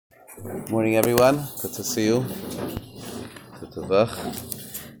Good morning, everyone. Good to see you. Good to vach.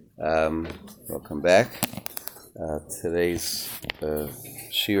 Welcome back. Today's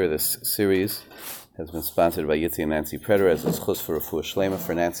shir, this series, has been sponsored by Yitzi and Nancy Preder as a chus for Refuah Shlema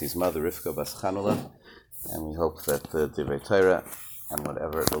for Nancy's mother, Rivka Bas Chanula, and we hope that the Divrei Torah and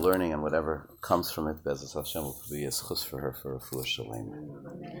whatever the learning and whatever comes from it, Be'ezus Hashem, will be a chus for her for Refuah Shlema.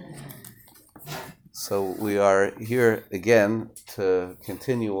 So we are here again to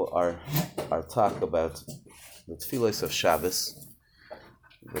continue our talk about the tefillos of Shabbos,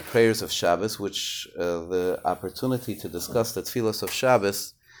 the prayers of Shabbos, which the opportunity to discuss the tefillos of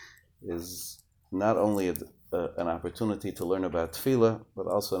Shabbos is not only an opportunity to learn about tefillah, but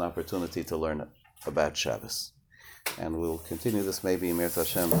also an opportunity to learn about Shabbos. And we'll continue this maybe in Me'er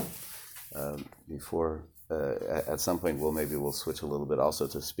Hashem before. At some point, we'll switch a little bit also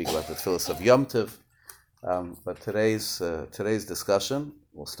to speak about the tefillos of Yom Tov. But today's discussion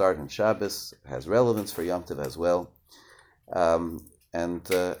will start in Shabbos. It has relevance for Yom Tov as well, and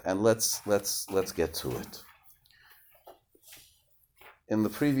let's get to it. In the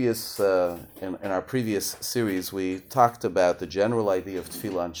previous in our previous series, we talked about the general idea of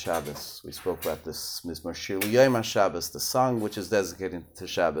tefillah on Shabbos. We spoke about this Mizmor Shir L'Yom HaShabbos, the song which is dedicated to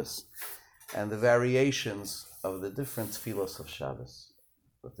Shabbos, and the variations of the different tefillos of Shabbos.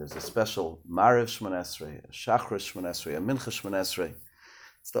 But there's a special Mariv Shemon Esrei, a Shachris Shemon Esrei, a Mincha Shemon Esrei.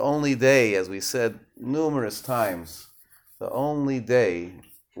 It's the only day, as we said numerous times, the only day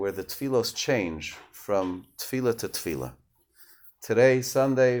where the tefillos change from tefillah to tefillah. Today,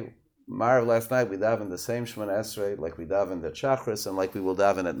 Sunday, Mariv last night, we daven the same Shemon Esrei, like we daven the Shachris, and like we will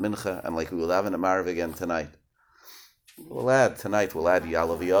daven at Mincha, and like we will daven at Mariv again tonight. We'll add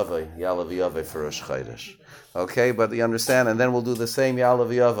Ya'aleh V'Yaveh for Rosh Chodesh. Okay, but you understand, and then we'll do the same Ya'aleh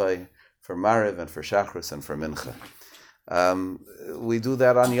V'Yaveh for Mariv and for Shachris and for Mincha. We do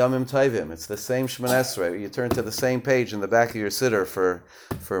that on Yomim Tovim. It's the same Shemon Esrei. You turn to the same page in the back of your siddur for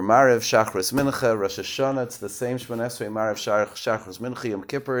Mariv, Shachris, Mincha, Rosh Hashanah. It's the same Shemon Esrei, Mariv, Shachris, Mincha, Yom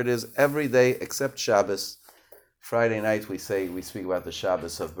Kippur. It is every day except Shabbos. Friday night we speak about the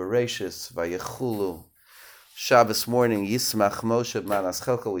Shabbos of Bereshis, Vayechulu. Shabbos morning, Yismach Moshe Manas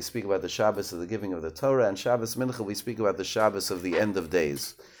Chelko, we speak about the Shabbos of the giving of the Torah, and Shabbos Mincha, we speak about the Shabbos of the end of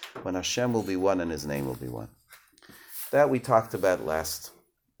days, when Hashem will be one and His name will be one. That we talked about last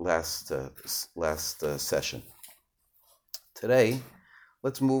session. Today,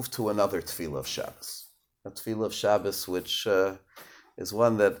 let's move to another tefillah of Shabbos. A tefillah of Shabbos, which is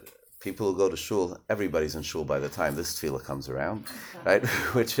one that people who go to shul, everybody's in shul by the time this tefillah comes around, right?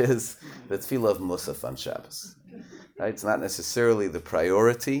 Which is the tefillah of Musaf on Shabbos. Right? It's not necessarily the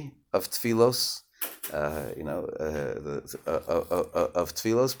priority of tefillos, of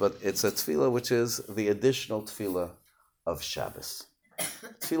tefillos, but it's a tefillah which is the additional tefillah of Shabbos.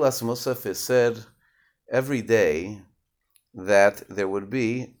 Tefillas Musaf is said every day that there would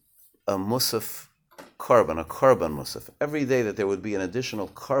be a Musaf korban, a korban musaf. Every day that there would be an additional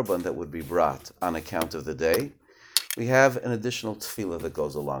korban that would be brought on account of the day, we have an additional tefillah that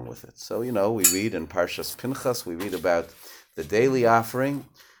goes along with it. So, we read in Parshas Pinchas, we read about the daily offering,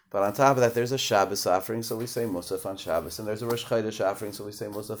 but on top of that, there's a Shabbos offering, so we say musaf on Shabbos, and there's a Rosh Chodesh offering, so we say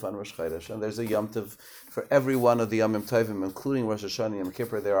musaf on Rosh Chodesh, and there's a Yom Tov for every one of the Yomim Tovim, including Rosh Hashanah and Yom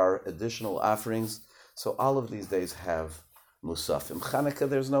Kippur. There are additional offerings, so all of these days have Musaf. In Chanukah,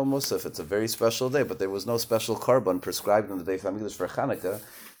 there's no Musaf. It's a very special day, but there was no special korban prescribed in the Beis Hamikdash for Chanukah,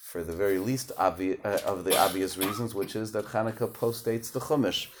 for the very least of the obvious reasons, which is that Chanukah postdates the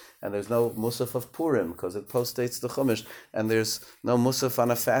Chumash, and there's no Musaf of Purim because it postdates the Chumash, and there's no Musaf on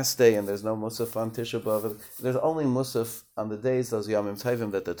a fast day, and there's no Musaf on Tisha B'Av. There's only Musaf on the days, those Yomim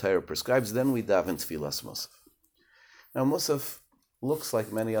Tovim that the Torah prescribes. Then we daven Tfilas Musaf. Now Musaf looks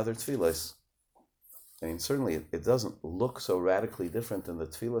like many other Tfilas. I mean, certainly it doesn't look so radically different than the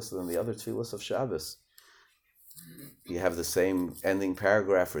tefillas than the other tefillas of Shabbos. You have the same ending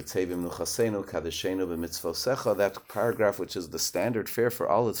paragraph, Ritzevim Nuchasenu Kadeshenu B'Mitzvosecha, that paragraph which is the standard fare for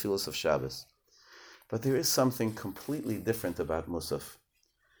all the tefillas of Shabbos. But there is something completely different about Musaf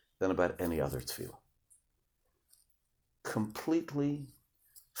than about any other tefillah. Completely,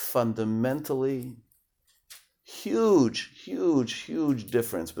 fundamentally, huge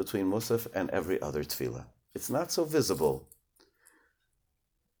difference between Musaf and every other tefillah. It's not so visible,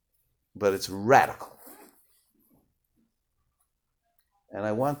 but it's radical. And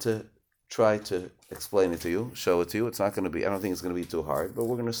I want to try to explain it to you, show it to you. It's not going to be, I don't think it's going to be too hard, but I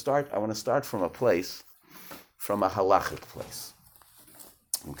want to start from a halachic place.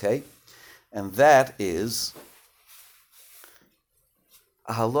 Okay? And that is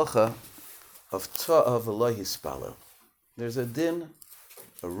a halacha of ta'av v'lo hispalel. There's a din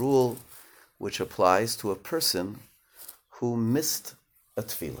a rule which applies to a person who missed a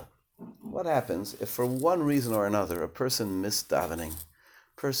tefillah. What happens if for one reason or another a person missed davening?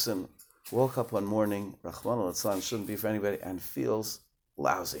 Person woke up one morning, Rahman al-Islam shouldn't be for anybody, and feels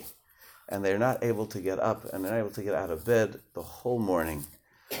lousy. And they're not able to get up and they're not able to get out of bed the whole morning.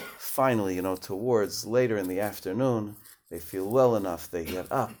 Finally, towards later in the afternoon, they feel well enough, they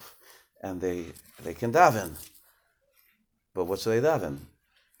get up and they can daven. But what should they daven?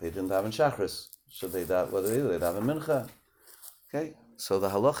 They didn't daven Shachris. Should they daven? What do? They daven Mincha. Okay? So the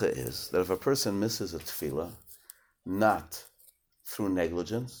halacha is that if a person misses a tefillah, not through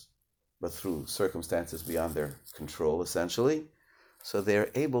negligence, but through circumstances beyond their control, essentially, so they're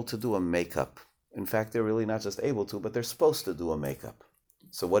able to do a makeup. In fact, they're really not just able to, but they're supposed to do a makeup.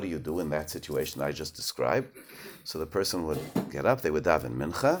 So what do you do in that situation I just described? So the person would get up, they would daven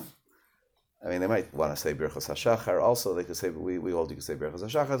Mincha. I mean, they might want to say Birchas HaShachar also. They could say, we all do say Birchas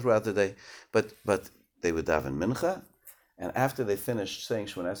HaShachar throughout the day. But they would daven Mincha. And after they finished saying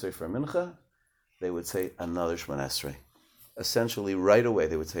Shemona Esrei for Mincha, they would say another Shemona Esrei. Essentially, right away,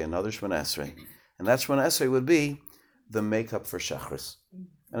 they would say another Shemona Esrei. And that Shemona Esrei would be the makeup for Shachris.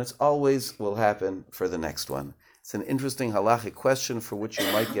 And it's always will happen for the next one. It's an interesting halachic question for which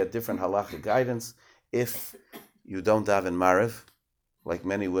you might get different halachic guidance if you don't daven Mariv, like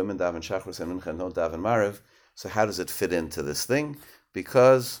many women daven Shachris and Mincha and don't daven Mariv. So how does it fit into this thing?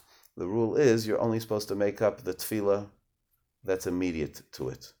 Because the rule is you're only supposed to make up the tefillah that's immediate to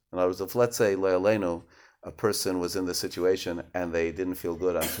it. In other words, if let's say, Le'aleinu, a person was in this situation and they didn't feel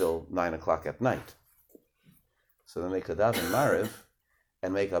good until 9 o'clock at night. So then they could daven Mariv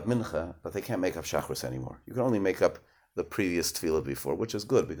and make up Mincha, but they can't make up Shachris anymore. You can only make up the previous tefillah before, which is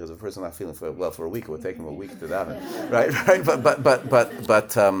good because if a person's not feeling well for a week, it would take him a week to daven, right?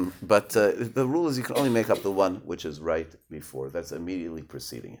 But the rule is you can only make up the one which is right before. That's immediately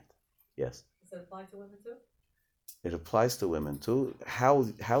preceding it. Yes. Does it apply to women too? It applies to women too.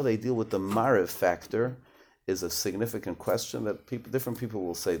 How they deal with the Mariv factor is a significant question that different people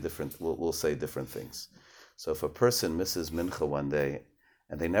will say different things. So if a person misses Mincha one day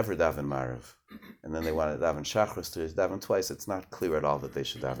and they never daven Mariv, and then they want to daven Shachris, to daven twice, it's not clear at all that they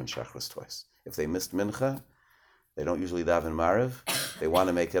should daven Shachris twice. If they missed Mincha, they don't usually daven Mariv, they want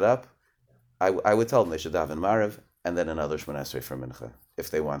to make it up, I would tell them they should daven Mariv and then another Shemona Esrei for Mincha if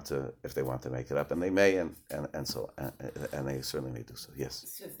they want to make it up, and they may, and they certainly may do so. Yes.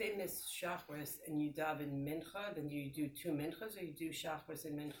 So if they miss Shachris and you daven Mincha, then you do two Minchas, or you do Shachris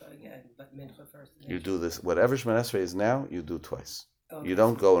and Mincha again, but Mincha first. You do this, whatever Shemona Esrei is now, you do twice. Okay. You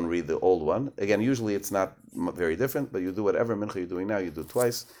don't go and read the old one. Again, usually it's not very different, but you do whatever Mincha you're doing now, you do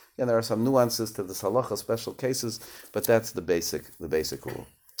twice. And there are some nuances to this halacha, special cases, but that's the basic rule.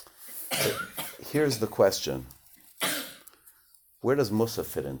 Here's the question. Where does Musaf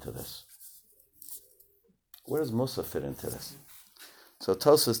fit into this? So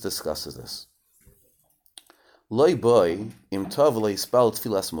Tosfos discusses this. Loi boy im tov lo yispal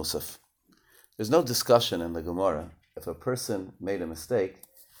tfilas Musaf. There's no discussion in the Gemara if a person made a mistake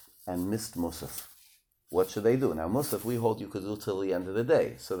and missed Musaf. What should they do? Now Musaf we hold you could do till the end of the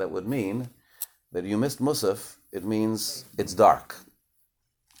day. So that would mean that you missed Musaf, it means it's dark.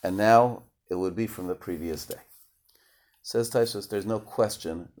 And now it would be from the previous day. Says Tosfos, there's no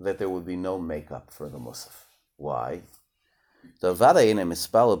question that there would be no makeup for the Musaf. Why? You certainly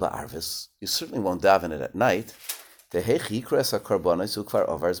won't daven it at night.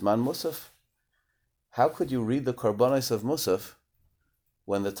 How could you read the Karbanos of Musaf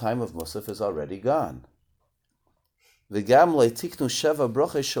when the time of Musaf is already gone? The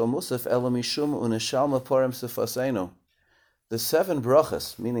 7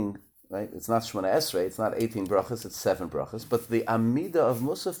 brachas, meaning, right, it's not Shemona Esrei, it's not 18 brachas, it's 7 brachas, but the Amida of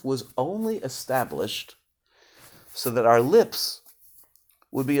Musaf was only established so that our lips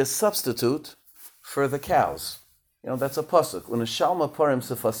would be a substitute for the cows. That's a pasuk. U'neshalma parim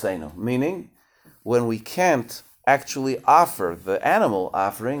sefaseinu, meaning when we can't actually offer the animal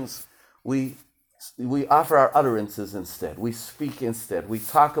offerings, we offer our utterances instead. We speak instead. We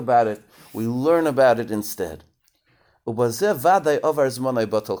talk about it. We learn about it instead. For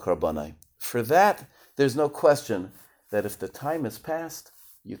that, there's no question that if the time is past,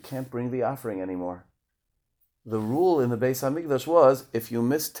 you can't bring the offering anymore. The rule in the Beis Hamikdash was, if you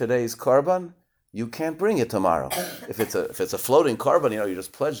miss today's korban, you can't bring it tomorrow. If it's a floating korban, you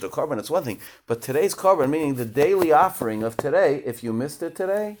just pledged a korban, it's one thing. But today's korban, meaning the daily offering of today, if you missed it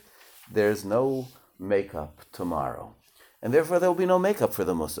today, there's no makeup tomorrow. And therefore there will be no makeup for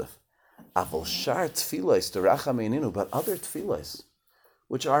the Musaf. Avol shar tefillos derachameininu, but other tefillos,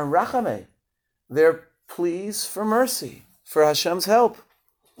 which are rachame, they're pleas for mercy, for Hashem's help.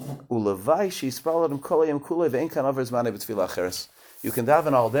 You can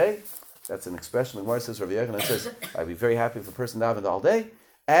daven all day. That's an expression the Gemara says, Rabbi Yochanan says, I'd be very happy if a person davened all day,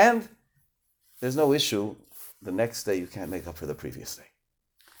 and there's no issue. The next day you can't make up for the previous day.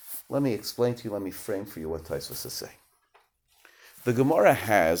 Let me explain to you, let me frame for you what Tosfos is saying. The Gemara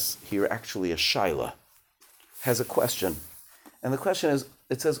has here actually a shaila, has a question. And the question is,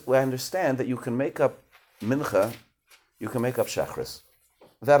 it says, well, I understand that you can make up mincha, you can make up shachris.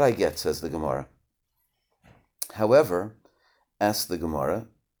 That I get, says the Gemara. However, asks the Gemara,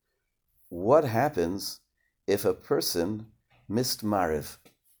 what happens if a person missed Mariv?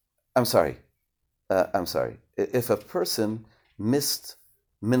 If a person missed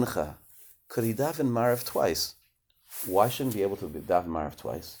mincha, could he daven Mariv twice? Why shouldn't he be able to daven Mariv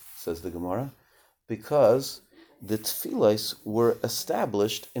twice, says the Gemara? Because the tefillos were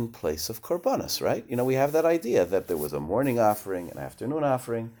established in place of korbanos, right? We have that idea that there was a morning offering, an afternoon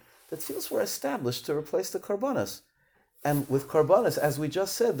offering. The tefillos were established to replace the korbanos. And with korbanos, as we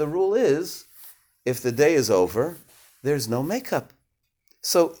just said, the rule is, if the day is over, there's no makeup.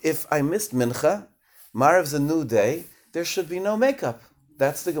 So if I missed mincha, Mariv's a new day, there should be no makeup.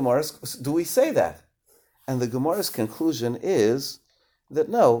 That's the Gemara's, do we say that? And the Gemara's conclusion is that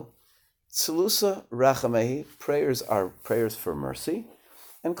no, Tzelusa Rachamehi, prayers are prayers for mercy,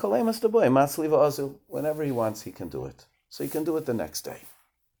 and Kolemas Deboy, Matzliva Azu, whenever he wants, he can do it. So he can do it the next day.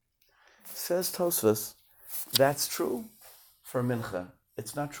 Says Tosfos, that's true for Mincha.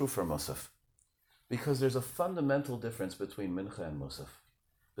 It's not true for Musaf. Because there's a fundamental difference between Mincha and Musaf,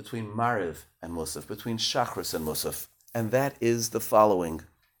 between Mariv and Musaf, between Shachris and Musaf. And that is the following.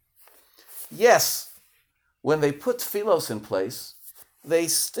 Yes, when they put tefillos in place, they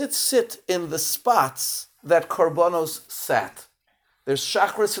sit in the spots that Korbanos sat. There's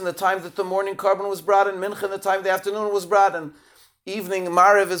Shachris in the time that the morning carbon was brought, and Mincha in the time the afternoon was brought, and evening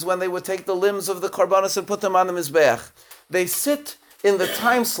Mariv is when they would take the limbs of the Korbanos and put them on the Mizbeach. They sit in the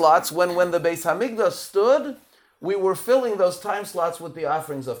time slots when the Beis Hamikdash stood, we were filling those time slots with the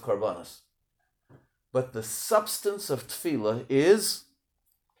offerings of Korbanos. But the substance of tefillah is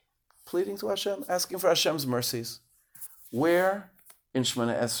pleading to Hashem, asking for Hashem's mercies. Where in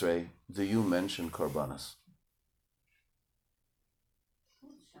Shemona Esrei do you mention Korbanos?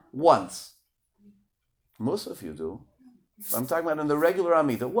 Once. Musaf you do. I'm talking about in the regular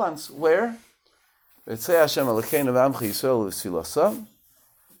Amida. Once. Where? V'etzei Hashem Elokeinu v'amchi Yisrael v'sfilasam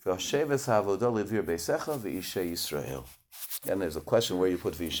v'asheves ha'avodah livir beisecha v'ishay Yisrael. And there's a question where you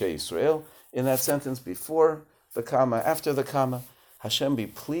put v'ishay Yisrael in that sentence before the comma, after the comma. Hashem be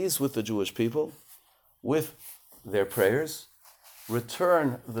pleased with the Jewish people, with their prayers,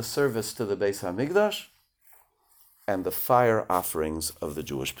 return the service to the Beis HaMikdash, and the fire offerings of the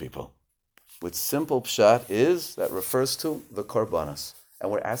Jewish people. Which simple pshat is, that refers to the korbanos.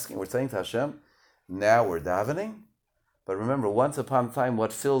 And we're saying to Hashem, now we're davening, but remember, once upon a time,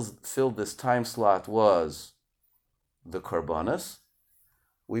 what filled this time slot was the korbanos.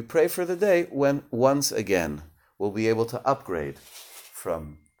 We pray for the day when, once again, we'll be able to upgrade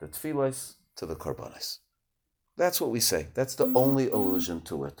from the tefillos to the korbanos. That's what we say. That's the only allusion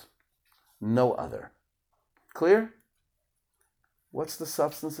to it. No other. Clear? What's the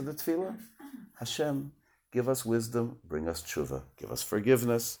substance of the tefillah? Hashem, give us wisdom, bring us tshuva, give us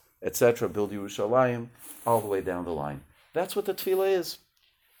forgiveness, etc. Build Yerushalayim, all the way down the line. That's what the tefillah is.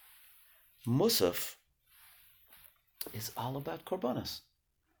 Musaf is all about korbanos.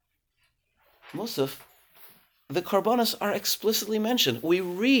 Musaf, the korbanos are explicitly mentioned. We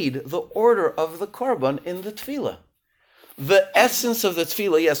read the order of the korban in the tefillah. The essence of the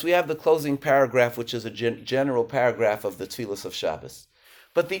tefillah, yes, we have the closing paragraph, which is a general paragraph of the tefillahs of Shabbos.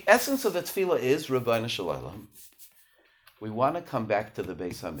 But the essence of the tefillah is, Rabbeinu Shalom, we want to come back to the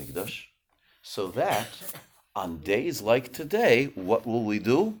Beis HaMikdash, so that on days like today, what will we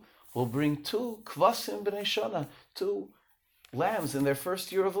do? We'll bring 2 kvasim b'nei shana, 2 lambs in their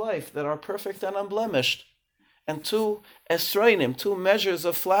first year of life that are perfect and unblemished, and 2 esroinim, 2 measures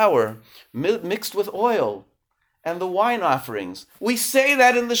of flour mixed with oil, and the wine offerings. We say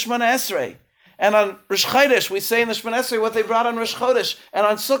that in the Shemona Esrei. And on Rosh Chodesh, we say in the Shemona Esrei what they brought on Rosh Chodesh, and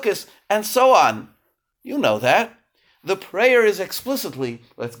on Sukkot, and so on. You know that. The prayer is explicitly,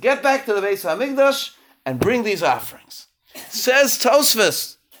 let's get back to the Beis HaMikdash and bring these offerings. Says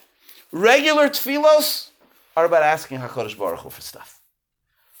Tosfos, regular tefillos are about asking HaKadosh Baruch Hu for stuff.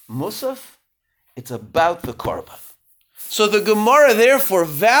 Musaf, it's about the korban. So the Gemara therefore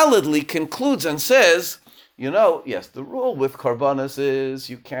validly concludes and says, yes, the rule with korbanos is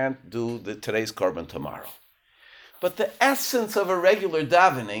you can't do today's korban tomorrow. But the essence of a regular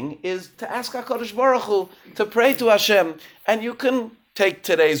davening is to ask HaKadosh Baruch Hu, to pray to Hashem, and you can take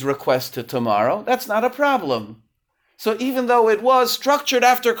today's request to tomorrow. That's not a problem. So even though it was structured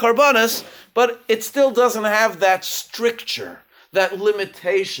after Karbanis, but it still doesn't have that stricture, that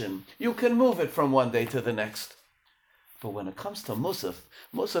limitation. You can move it from one day to the next. But when it comes to Musaf,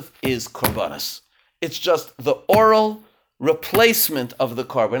 Musaf is Karbanis. It's just the oral replacement of the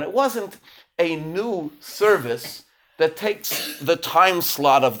Karban. It wasn't a new service that takes the time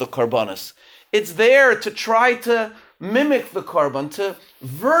slot of the Karbanis. It's there to try to mimic the Karban, to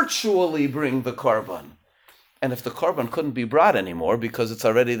virtually bring the Karban. And if the Karban couldn't be brought anymore because it's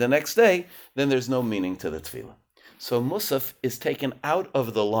already the next day, then there's no meaning to the Tefillah. So Musaf is taken out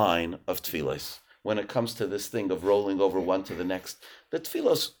of the line of Tefillos when it comes to this thing of rolling over one to the next. The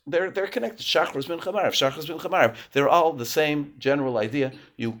Tefillos, they're connected. Shachris bin Chamarav, Shachris bin Chamarav. They're all the same general idea.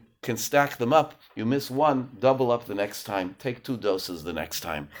 You can stack them up. You miss one, double up the next time. Take 2 doses the next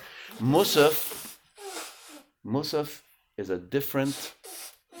time. Musaf is a different,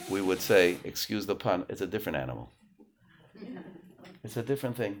 we would say, excuse the pun, it's a different animal. It's a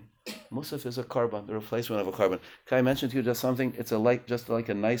different thing. Musaf is a Karban, the replacement of a Karban. Can I mention to you just something? It's just like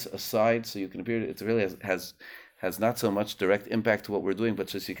a nice aside, so you can appear. It really has not so much direct impact to what we're doing, but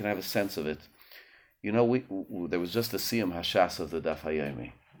just you can have a sense of it. You know, there was just the Siyam Hashas of the Daf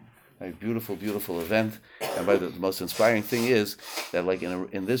Hayomi. A beautiful, beautiful event. And by the most inspiring thing is that, like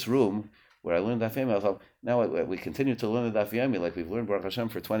in this room where I learned Daf Yomi, I thought, now we continue to learn the Daf Yomi like we've learned Baruch Hashem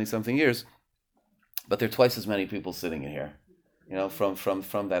for 20-something years, but there are twice as many people sitting in here. You know, from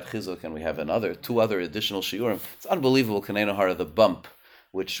that chizuk, and we have 2 other additional shiurim. It's unbelievable, Kanei Nahara, the bump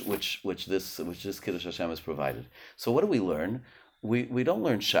which this Kiddush Hashem has provided. So what do we learn? We don't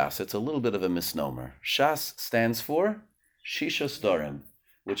learn Shas. It's a little bit of a misnomer. Shas stands for Shisha Sdorim,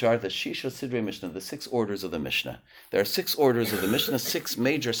 which are the Shisha Sidrei Mishnah, the 6 orders of the Mishnah. There are 6 orders of the Mishnah, 6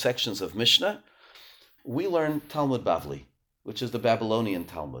 major sections of Mishnah. We learn Talmud Bavli, which is the Babylonian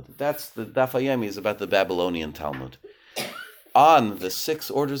Talmud. That's the Daf Hayomi is about the Babylonian Talmud. On the 6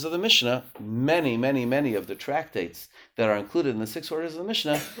 orders of the Mishnah, many, many, many of the tractates that are included in the 6 orders of the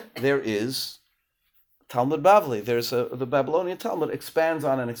Mishnah, there is Talmud Bavli. There's the Babylonian Talmud expands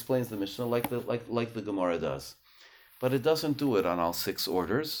on and explains the Mishnah like the Gemara does. But it doesn't do it on all 6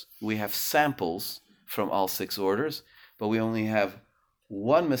 orders. We have samples from all 6 orders, but we only have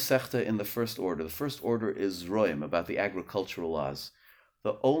one Masechta in the first order. The first order is Roim, about the agricultural laws.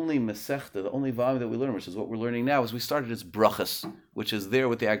 The only Masechta, the only volume that we learn, which is what we're learning now, is we started as Brachas, which is there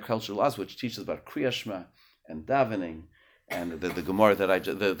with the agricultural laws, which teaches about Kriyas Shema and davening, and the Gemara that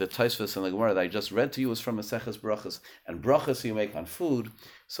the Taisvus and the Gemara that I just read to you is from Maseches Brachas, and Brachas you make on food.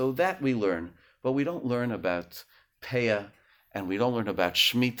 So that we learn, but we don't learn about Peah, and we don't learn about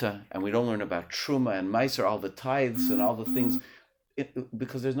Shemitah, and we don't learn about Truma and Meiser, all the tithes and all the things,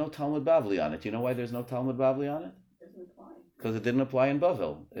 because there's no Talmud Bavli on it. You know why there's no Talmud Bavli on it? Because it didn't apply in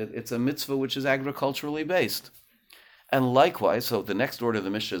Bavel. It's a mitzvah which is agriculturally based. And likewise, so the next order of the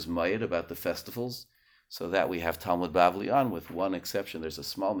Mishnah is Mayed, about the festivals, so that we have Talmud Bavli on, with one exception. There's a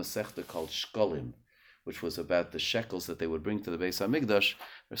small Masechta called Shkolim, which was about the shekels that they would bring to the Beis HaMikdash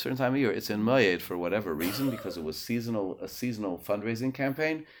at a certain time of year. It's in Mayed for whatever reason, because it was a seasonal fundraising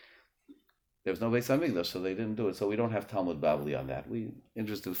campaign. There was no Beis HaMikdash, so they didn't do it. So we don't have Talmud Bavli on that.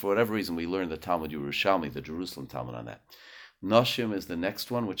 For whatever reason, we learned the Talmud Yerushalmi, the Jerusalem Talmud, on that. Noshim is the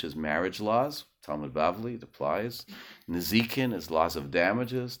next one, which is marriage laws. Talmud Bavli, it applies. Nezikin is laws of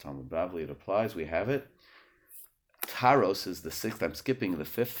damages. Talmud Bavli, it applies. We have it. Taros is the 6th. I'm skipping the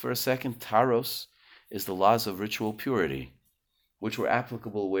 5th for a second. Taros is the laws of ritual purity, which were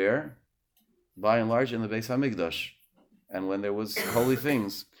applicable where? By and large in the Beis HaMikdash, and when there was holy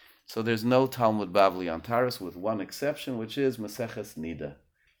things. So there's no Talmud Bavli on Taros, with one exception, which is Maseches Nida,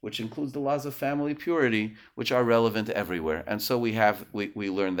 which includes the laws of family purity, which are relevant everywhere. And so we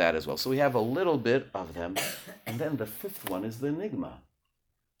learn that as well. So we have a little bit of them. And then the 5th one is the Enigma.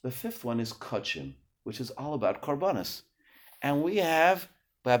 The 5th one is Kachim, which is all about Karbanis. And we have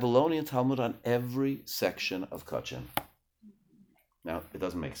Babylonian Talmud on every section of Kachim. Now, it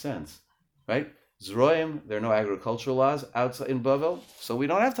doesn't make sense, right? Zroim, there are no agricultural laws outside in Bavel, so we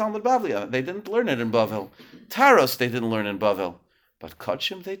don't have Talmud Bavli on it. They didn't learn it in Bavel. Taros, they didn't learn in Bavel. But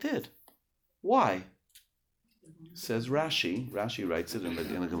Kachim, they did. Why? Says Rashi writes it in the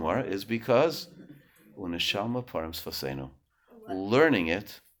Gemara, is because Uneshalma Parim Sfasenu. Learning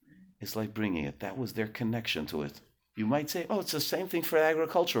it is like bringing it. That was their connection to it. You might say, it's the same thing for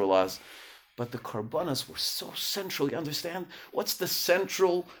agricultural laws. But the Karbanas were so central. You understand? What's the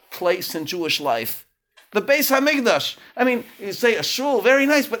central place in Jewish life? The Beis HaMikdash. I mean, you say a shul, very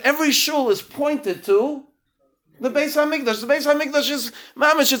nice, but every shul is pointed to The Beis HaMikdash. The Beis HaMikdash is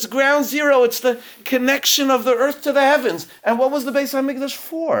mamish. It's ground zero. It's the connection of the earth to the heavens. And what was the Beis HaMikdash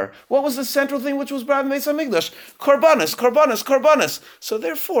for? What was the central thing which was brought in the Beis HaMikdash? Korbanos, korbanos, korbanos. So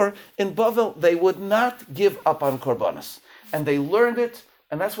therefore, in Bavel, they would not give up on korbanos. And they learned it,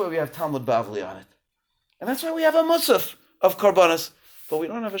 and that's why we have Talmud Bavli on it. And that's why we have a Musaf of korbanos. But we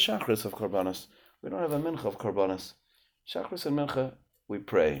don't have a Shachris of korbanos. We don't have a Mincha of korbanos. Shachris and Mincha, we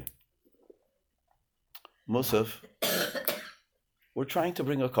pray. Musaf, we're trying to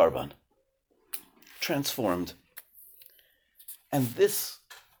bring a korban, transformed. And this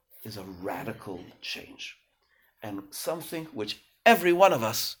is a radical change. And something which every one of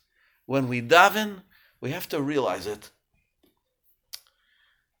us, when we daven, we have to realize it.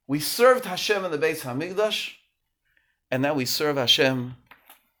 We served Hashem in the Beis HaMikdash, and now we serve Hashem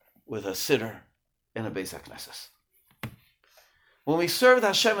with a siddur in a Beis HaKnesses. When we served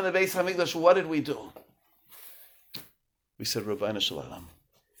Hashem in the Beis HaMikdash, what did we do? We said, Rabbeinu Shalom,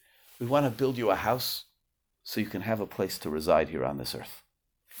 we want to build you a house so you can have a place to reside here on this earth.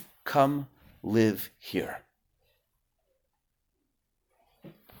 Come live here.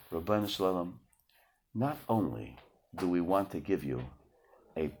 Rabbeinu Shalom, not only do we want to give you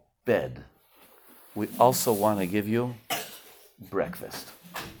a bed, we also want to give you breakfast.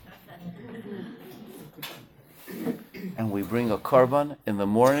 And we bring a korban in the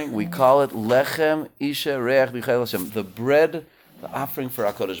morning. We call it lechem isha reach b'chayil Hashem, the bread, the offering for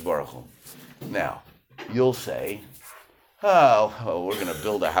HaKadosh Baruch Hu. Now, you'll say, oh, we're going to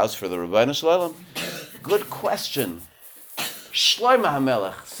build a house for the Rabbeinu Shalom. Good question. Shlomo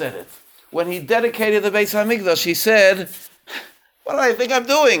HaMelech said it. When he dedicated the Beis HaMikdash, he said, what do I think I'm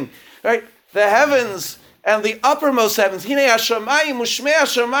doing? Right? The heavens and the uppermost heavens. The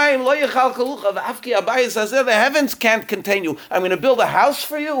heavens can't contain you. I'm going to build a house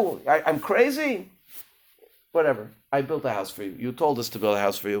for you. I'm crazy. Whatever. I built a house for you. You told us to build a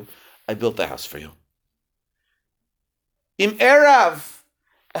house for you. I built the house for you. Im Erav.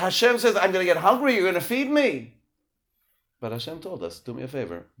 Hashem says, I'm going to get hungry. You're going to feed me. But Hashem told us, do me a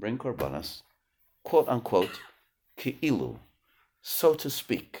favor. Bring korbanos. Quote unquote. Ki'ilu. So to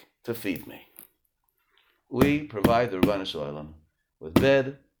speak. To feed me. We provide the Rabbeinu Shalom with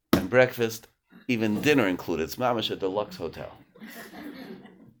bed and breakfast, even dinner included. It's mamash a deluxe hotel.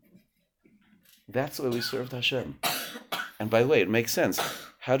 That's the way we served Hashem. And by the way, it makes sense.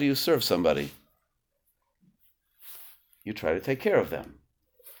 How do you serve somebody? You try to take care of them.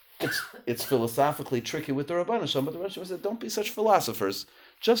 It's philosophically tricky with the Rabbeinu Shalom, but the Rabbeinu Shalom said, don't be such philosophers.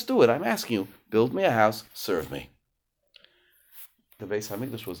 Just do it. I'm asking you. Build me a house. Serve me. The Beis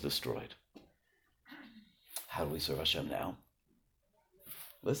HaMikdash was destroyed. How do we serve Hashem now?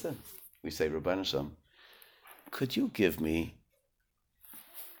 Listen, we say, Rabbeinu Shalom, could you give me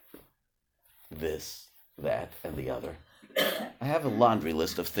this, that, and the other? I have a laundry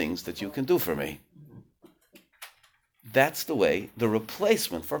list of things that you can do for me. That's the way the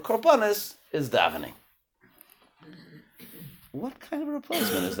replacement for korbanos is davening. What kind of a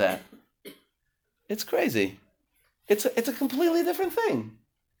replacement is that? It's crazy. It's a completely different thing.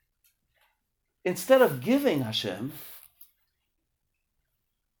 Instead of giving Hashem,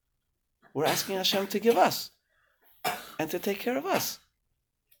 we're asking Hashem to give us and to take care of us.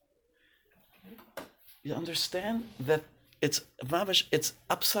 You understand that it's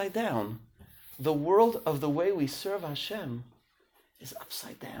upside down. The world of the way we serve Hashem is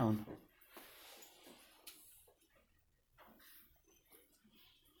upside down.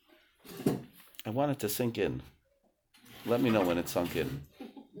 I want it to sink in. Let me know when it's sunk in.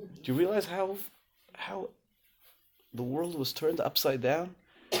 Do you realize how the world was turned upside down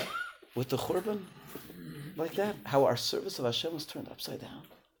with the Churban? Like that? How our service of Hashem was turned upside down?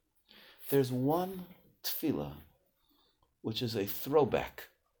 There's one tefillah which is a throwback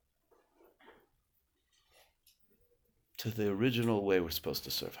to the original way we're supposed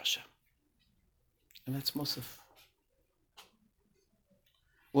to serve Hashem. And that's Musaf.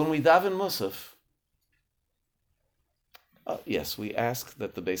 When we daven Musaf, yes, we ask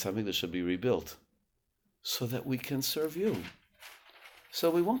that the Beis HaMikdash should be rebuilt so that we can serve you. So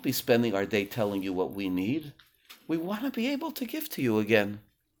we won't be spending our day telling you what we need. We want to be able to give to you again.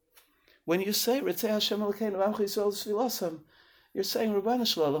 When you say, Ritzei Hashem Elokeinu V'Amcha Yisrael Tzfilasam, you're saying, Rabbeinu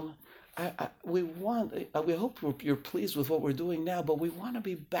Shalom, we hope you're pleased with what we're doing now, but we want to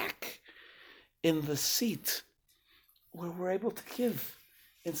be back in the seat where we're able to give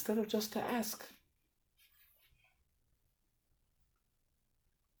instead of just to ask.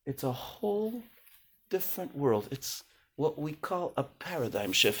 It's a whole different world. It's what we call a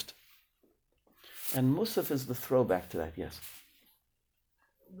paradigm shift. And Musaf is the throwback to that, yes.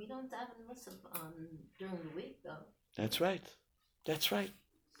 We don't daven Musaf during the week, though. That's right. That's right.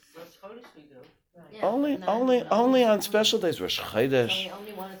 Rosh Chodesh we do. Yeah, Only on special days. Rosh So Chodesh, we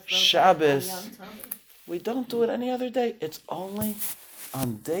only want to throw Shabbos. back on Yom Tov. We don't do it any other day. It's only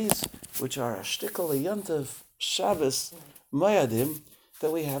on days which are a shtickle, a yontiv, Shabbos, Moyadim,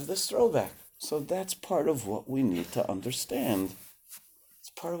 that we have this throwback. So that's part of what we need to understand. It's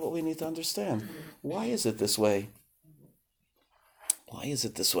part of what we need to understand. Why is it this way? Why is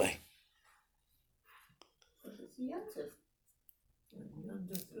it this way?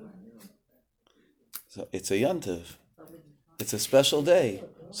 So it's a yontiv. It's a special day.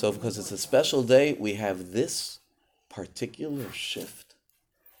 So because it's a special day, we have this particular shift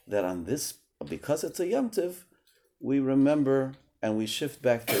that on this, because it's a yontiv, we remember and we shift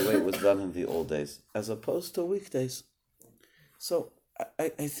back to the way it was done in the old days, as opposed to weekdays. So I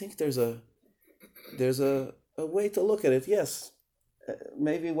think there's a way to look at it. Yes,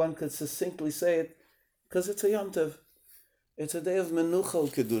 maybe one could succinctly say it, because it's a yontiv. It's a day of menucha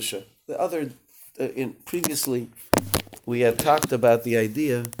kedusha. The other, previously, we had talked about the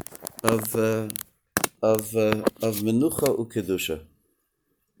idea of menucha ukedusha,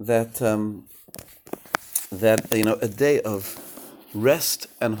 that a day of rest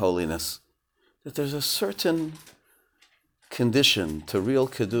and holiness. That there's a certain condition to real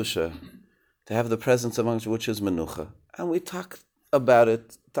kedusha, to have the presence amongst which is menucha, and we talked about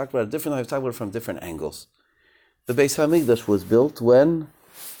it differently. I've talked about it from different angles. The Beis Hamikdash was built when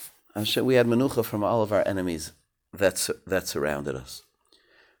we had menucha from all of our enemies that surrounded us.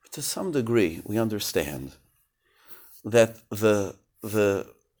 But to some degree, we understand that the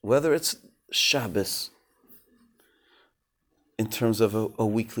whether it's Shabbos in terms of a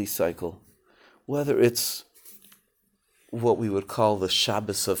weekly cycle, whether it's what we would call the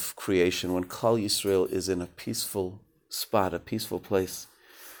Shabbos of creation, when Klal Yisrael is in a peaceful spot, a peaceful place,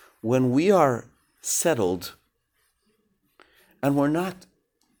 when we are settled and we're not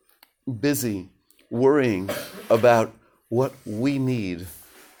busy worrying about what we need,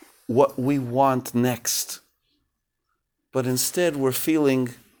 what we want next, but instead we're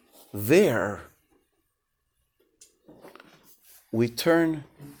feeling there, we turn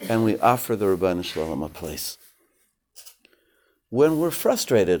and we offer the Ribbono Shel Olam a place. When we're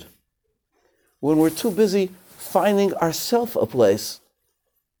frustrated, when we're too busy finding ourselves a place,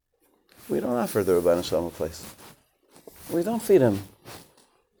 we don't offer the Ribbono Shel Olam a place. We don't feed him.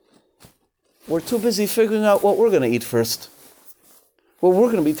 We're too busy figuring out what we're going to eat first, what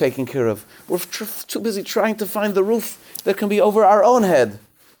we're going to be taking care of. We're too busy trying to find the roof that can be over our own head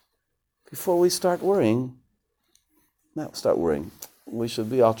before we start worrying. Not start worrying. We should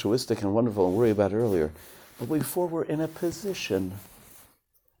be altruistic and wonderful and worry about it earlier. But before we're in a position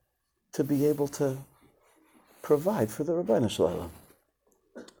to be able to provide for the Ribbono Shel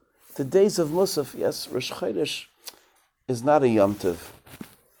Olam. The days of Musaf, yes, Rosh Chodesh is not a Yom Tov.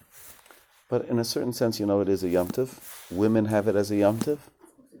 But in a certain sense, it is a Yom Tov. Women have it as a Yom Tov.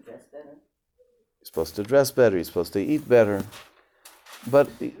 You're supposed to dress better. You're supposed to eat better. But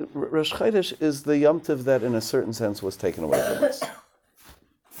Rosh Chodesh is the Yom Tov that, in a certain sense, was taken away from us.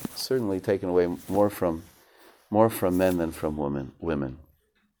 Certainly taken away more from men than from women.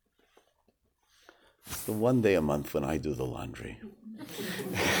 It's the one day a month when I do the laundry.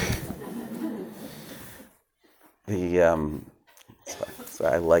 So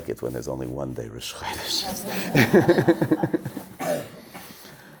I like it when there's only one day Rosh Chodesh.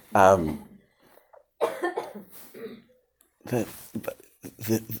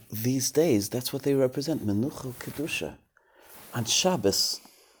 These days, that's what they represent, Menucha Kedusha. On Shabbos,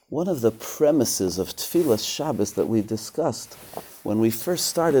 one of the premises of Tfilas Shabbos that we discussed when we first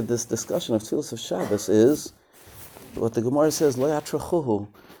started this discussion of Tfilas of Shabbos is what the Gemara says, Lo yatrachuhu.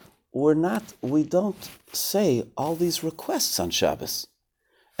 We don't say all these requests on Shabbos.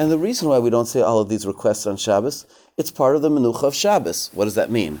 And the reason why we don't say all of these requests on Shabbos, it's part of the Menucha of Shabbos. What does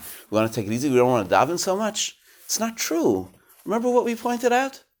that mean? We want to take it easy, we don't want to daven so much? It's not true. Remember what we pointed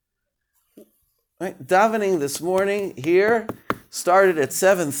out? Right? Davening this morning here started at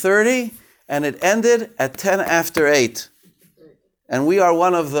 7:30 and it ended at 10 after 8. And we are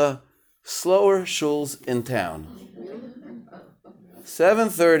one of the slower shuls in town.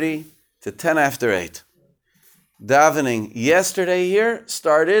 7:30 to 10 after 8. Davening yesterday here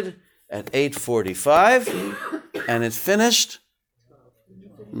started at 8:45 and it finished.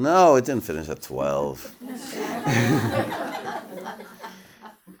 No, it didn't finish at 12.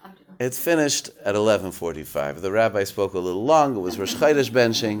 It's finished at 11:45. The rabbi spoke a little long. It was Rosh Chodesh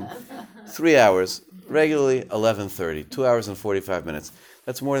benching. 3 hours. Regularly 11:30. 2 hours and 45 minutes.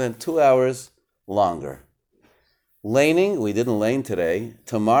 That's more than 2 hours longer. Laning, we didn't lane today.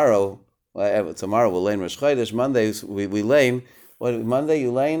 Tomorrow we'll lane Rosh Chodesh. Mondays we lane. Monday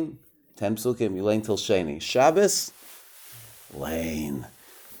you lane 10 psukim. You lane till Sheni. Shabbos lane.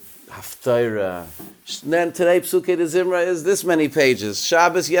 Haftarah. Then today Psukei de Zimra is this many pages.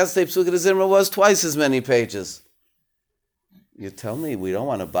 Shabbos yesterday Psukei de Zimra was twice as many pages. You tell me we don't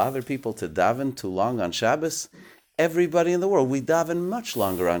want to bother people to daven too long on Shabbos? Everybody in the world, we daven much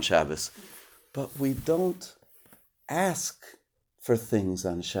longer on Shabbos. But we don't ask for things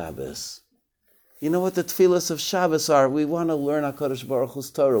on Shabbos. You know what the tefillas of Shabbos are? We want to learn HaKadosh Baruch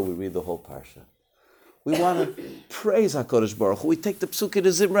Hu's Torah. We read the whole parsha. We want to praise HaKadosh Baruch Hu. We take the Psukei de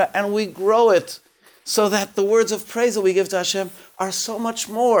Zimra and we grow it so that the words of praise that we give to Hashem are so much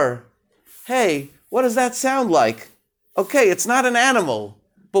more. Hey, what does that sound like? Okay, it's not an animal,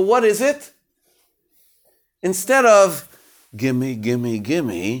 but what is it? Instead of gimme, gimme,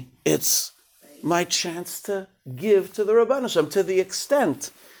 gimme, it's my chance to give to the Rabban Hashem, to the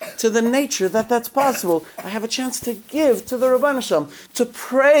extent, to the nature that that's possible. I have a chance to give to the Rabban Hashem, to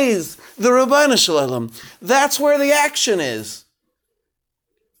praise the Rabban Hashem. That's where the action is.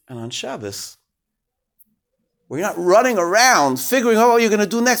 And on Shabbos, we're not running around figuring out what you're going to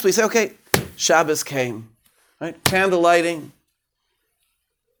do next. We say, okay, Shabbos came, right? Candle lighting,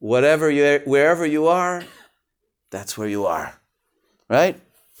 wherever you are, that's where you are, right?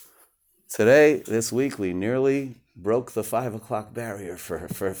 Today, this week, we nearly broke the 5 o'clock barrier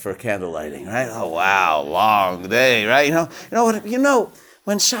for candle lighting, right? Oh wow, long day, right? You know,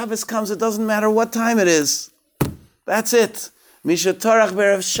 when Shabbos comes, it doesn't matter what time it is. That's it. Misha Torach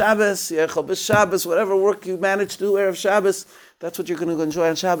Be'erev Shabbos, Yechol B'Shabbos, whatever work you manage to do Erev Shabbos, that's what you're going to enjoy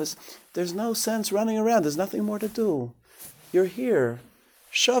on Shabbos. There's no sense running around. There's nothing more to do. You're here.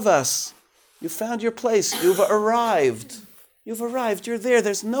 Shavas. You found your place. You've arrived. You've arrived. You're there.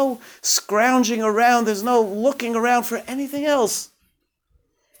 There's no scrounging around. There's no looking around for anything else.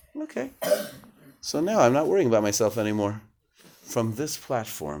 Okay. So now I'm not worrying about myself anymore. From this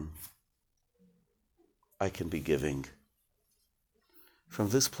platform, I can be giving. From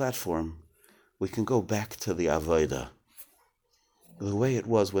this platform, we can go back to the Avodah. The way it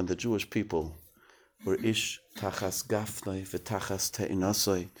was when the Jewish people were ish tachas gafnai v'tachas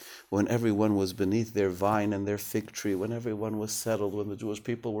te'inasai, when everyone was beneath their vine and their fig tree, when everyone was settled, when the Jewish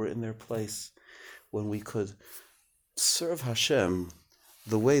people were in their place, when we could serve Hashem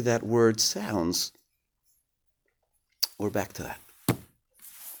the way that word sounds, we're back to that.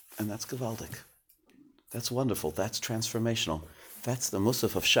 And that's gewaldic. That's wonderful. That's transformational. That's the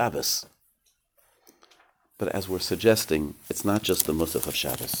Musaf of Shabbos. But as we're suggesting, it's not just the Musaf of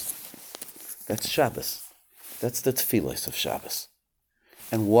Shabbos. That's Shabbos. That's the tefillos of Shabbos.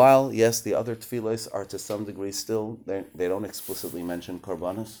 And while, yes, the other tefillos are to some degree still, they don't explicitly mention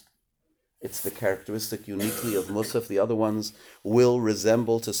korbanos. It's the characteristic uniquely of Musaf. The other ones will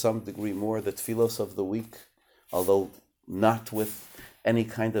resemble to some degree more the tefillos of the week, although not with any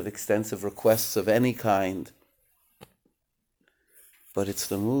kind of extensive requests of any kind. But it's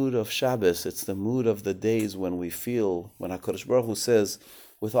the mood of Shabbos, it's the mood of the days when we feel, when HaKadosh Baruch Hu says,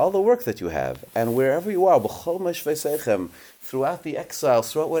 with all the work that you have, and wherever you are, throughout the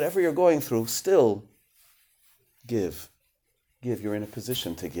exiles, throughout whatever you're going through, still give. Give, you're in a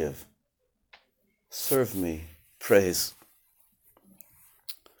position to give. Serve me, praise.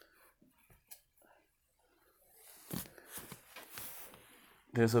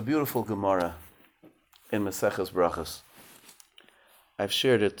 There's a beautiful Gemara in Maseches Brachos. I've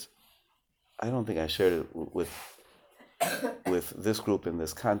shared it. I don't think I shared it with this group in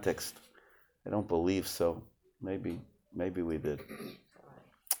this context. I don't believe so. Maybe we did.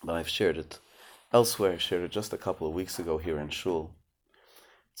 But I've shared it elsewhere. I shared it just a couple of weeks ago here in Shul.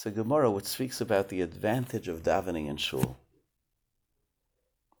 It's a Gemara which speaks about the advantage of davening in Shul.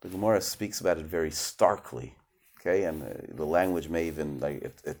 The Gemara speaks about it very starkly. Okay, and the language may even,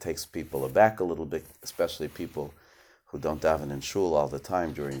 it takes people aback a little bit, especially people who don't daven in shul all the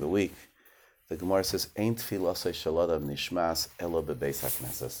time during the week. The Gemara says, "Ein tfilasei shel adam nishmas elo bebeis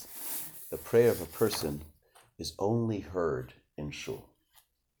haknesses." The prayer of a person is only heard in shul.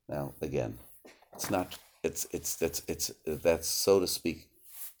 Now, again, that's so to speak,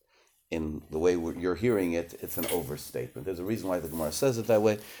 in the way you're hearing it, it's an overstatement. There's a reason why the Gemara says it that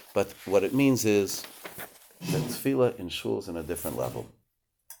way, but what it means is that tefillah in shul is in a different level.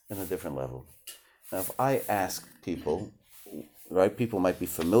 Now, if I ask people, right, people might be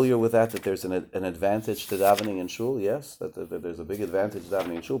familiar with that there's an advantage to davening in shul, yes, that there's a big advantage to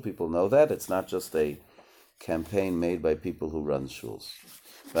davening in shul. People know that. It's not just a campaign made by people who run shuls,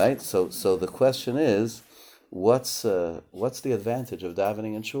 right? So the question is, what's the advantage of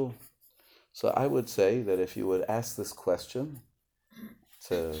davening in shul? So I would say that if you would ask this question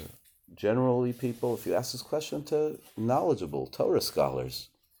to generally people, if you ask this question to knowledgeable Torah scholars,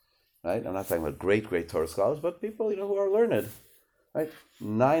 right? I'm not talking about great Torah scholars, but people who are learned, right?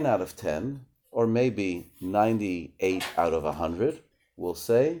 9 out of 10, or maybe 98 out of 100, will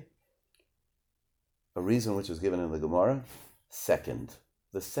say a reason which is given in the Gemara,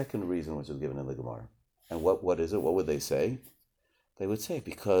 the second reason which is given in the Gemara. And what is it? What would they say? They would say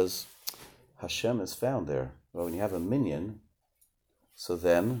because Hashem is found there. Well, when you have a minyan, so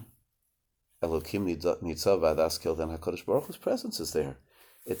then Elokim Nitzav V'Adaskel, then HaKadosh Baruch Hu's presence is there.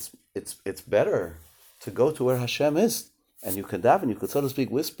 It's better to go to where Hashem is, and you can daven, you could, so to speak,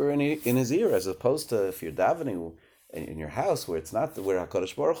 whisper in his ear, as opposed to if you're davening in your house where it's not where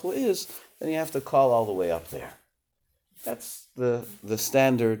HaKadosh Baruch Hu is, then you have to call all the way up there. That's the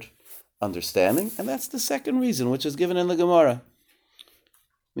standard understanding, and that's the second reason, which is given in the Gemara.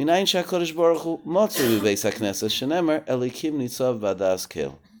 Minayin she'HaKadosh Baruch Hu motzu b'beis hakneses shenemer Elikim nitzav b'adas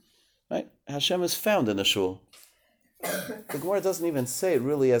kel. Right? Hashem is found in the shul. The Gemara doesn't even say it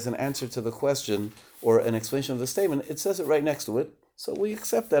really as an answer to the question or an explanation of the statement. It says it right next to it, so we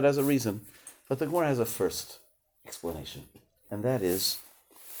accept that as a reason. But the Gemara has a first explanation, and that is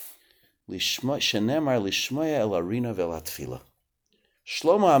shenemar lishmoya el arina vel hatfila.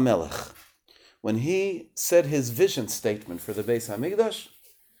 Shlomo HaMelech, when he said his vision statement for the Beis HaMikdash,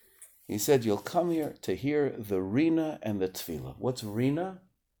 he said, you'll come here to hear the Rina and the Tefillah. What's Rina?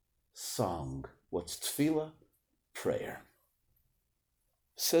 Song. What's Tefillah? Prayer.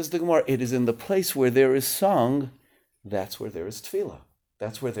 Says the Gemara, it is in the place where there is song, that's where there is Tefillah.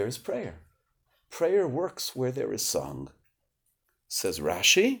 That's where there is prayer. Prayer works where there is song. Says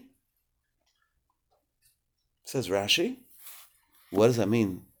Rashi, what does that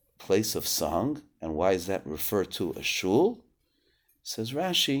mean, place of song? And why does that refer to a shul? Says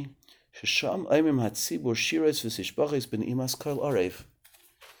Rashi,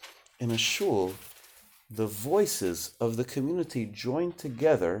 in a shul, the voices of the community join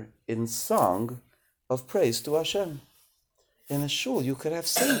together in song of praise to Hashem. In a shul, you could have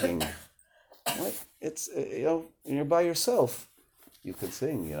singing. Right? It's you're by yourself. You could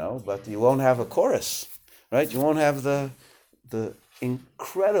sing, but you won't have a chorus, right? You won't have the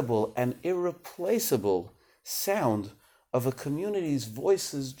incredible and irreplaceable sound of a community's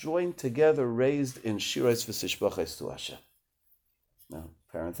voices joined together, raised in shiras v'sishbachos to Hashem. Now,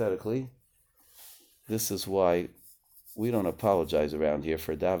 parenthetically, this is why we don't apologize around here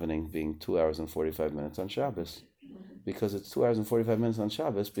for davening being 2 hours and 45 minutes on Shabbos. Because it's 2 hours and 45 minutes on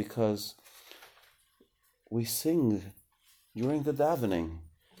Shabbos, because we sing during the davening,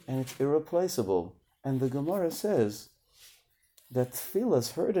 and it's irreplaceable. And the Gemara says that tefillah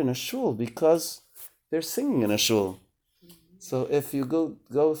is heard in a shul because they're singing in a shul. So if you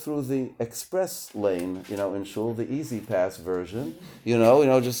go through the express lane, in shul, the easy pass version,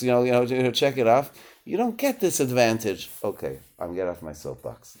 just check it off, you don't get this advantage. Okay, I'm getting off my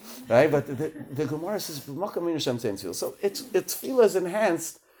soapbox, right? But the Gemara says, so it's tefillah is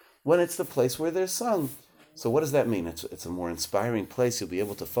enhanced when it's the place where there's sung. So what does that mean? It's a more inspiring place. You'll be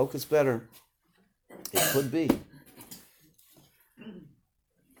able to focus better. It could be.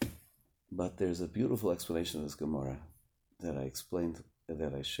 But there's a beautiful explanation of this Gemara that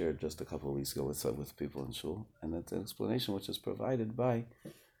I shared just a couple of weeks ago with people in shul, and that's an explanation which is provided by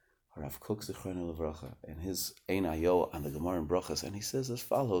Rav Kook Zichrono Livracha and his Ein Ayo on the Gemara in Brachas, and he says as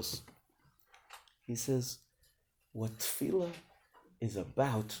follows. He says, what tefillah is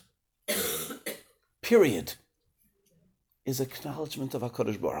about, period, is acknowledgement of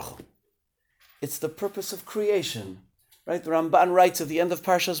HaKadosh Baruch Hu. It's the purpose of creation, right? The Ramban writes at the end of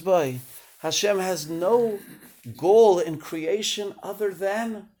Parshas Bo, Hashem has no goal in creation other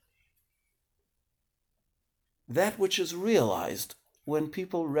than that which is realized when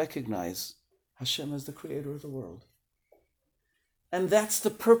people recognize Hashem as the creator of the world. And that's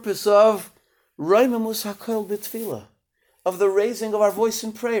the purpose of Roimemus HaKol B'Tfilah, of the raising of our voice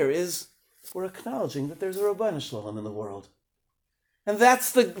in prayer, is we're acknowledging that there's a Rabbeinu Shalom in the world. And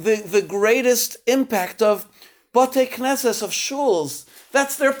that's the greatest impact of Batei Knesses, of shuls.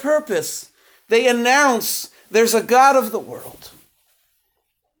 That's their purpose. They announce there's a God of the world.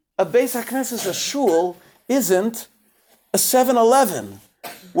 A Beis HaKnesses, a shul, isn't a 7-Eleven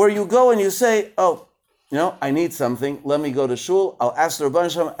where you go and you say, I need something. Let me go to shul. I'll ask the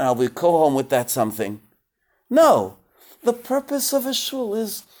Rabban Shalom and I'll go home with that something. No. The purpose of a shul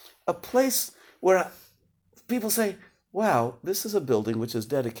is a place where people say, wow, this is a building which is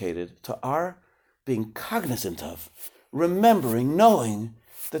dedicated to our being cognizant of, remembering, knowing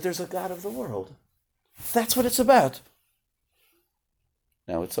that there's a God of the world. That's what it's about.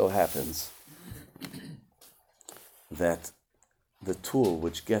 Now, it so happens that the tool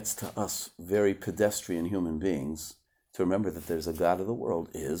which gets to us very pedestrian human beings to remember that there's a God of the world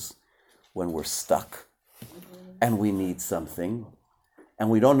is when we're stuck and we need something and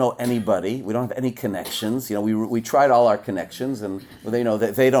we don't know anybody, we don't have any connections. We tried all our connections and they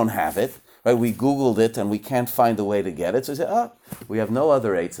don't have it. Right? We Googled it and we can't find a way to get it. So we say, we have no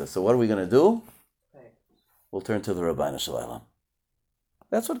other eitzah. So what are we going to do? We'll turn to the Rabbeinu Shalom.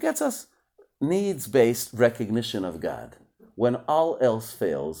 That's what gets us needs-based recognition of God. When all else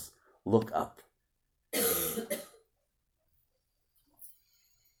fails, look up.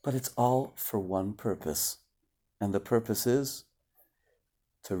 But it's all for one purpose. And the purpose is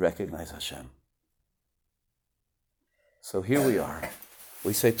to recognize Hashem. So here we are.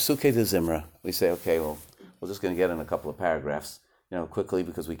 We say Psuke de Zimra. We say, okay, well, we're just going to get in a couple of paragraphs, quickly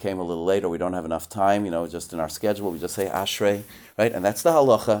because we came a little late or we don't have enough time, just in our schedule. We just say Ashrei, right? And that's the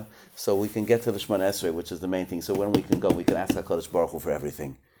halacha. So we can get to the Shemona Esrei, which is the main thing. So when we can go, we can ask HaKadosh Baruch Hu for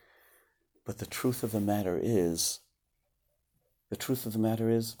everything. But the truth of the matter is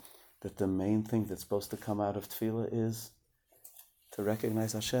that the main thing that's supposed to come out of Tefillah is to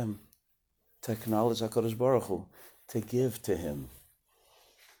recognize Hashem, to acknowledge HaKadosh Baruch Hu, to give to Him.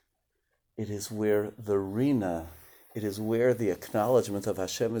 It is where the rina, it is where the acknowledgement of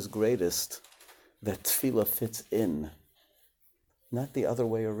Hashem is greatest that Tefillah fits in. Not the other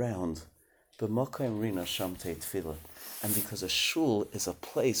way around. B'mokayim rina shamtei Tefillah. And because a shul is a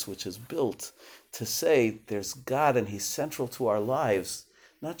place which is built to say there's God and He's central to our lives,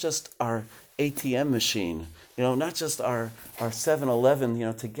 not just our ATM machine, not just our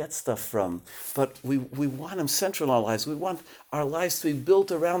 7-Eleven, to get stuff from, but we want Him central in our lives. We want our lives to be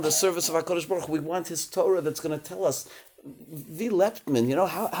built around the service of HaKadosh Baruch Hu. We want His Torah that's going to tell us, wie lebt man,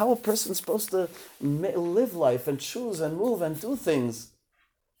 how a person's supposed to live life and choose and move and do things.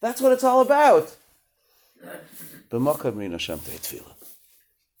 That's what it's all about. B'mokam rina shamtei tefillah.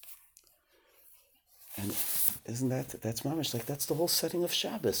 And isn't that's mamish, that's the whole setting of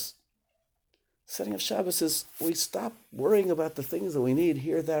Shabbos. Setting of Shabbos is we stop worrying about the things that we need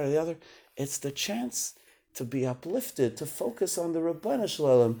here, that, or the other. It's the chance to be uplifted, to focus on the Rabbeinu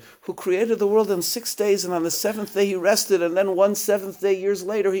Shalom, who created the world in 6 days, and on the 7th day He rested, and then one 7th day years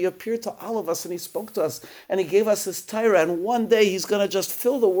later He appeared to all of us and He spoke to us, and He gave us His Torah, and one day He's going to just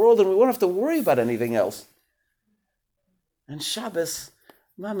fill the world and we won't have to worry about anything else. And Shabbos,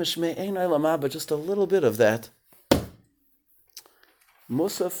 mamish me'ein olam haba, just a little bit of that.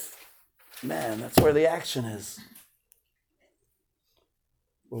 Musaf, man, that's where the action is.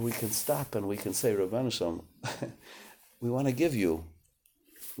 Where we can stop and we can say, Rabbeinu Shalom, we want to give you.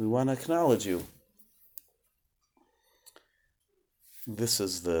 We want to acknowledge you. This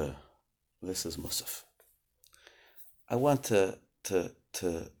is Musaf. I want to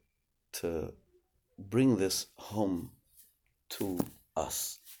bring this home to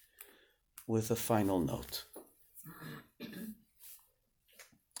us with a final note.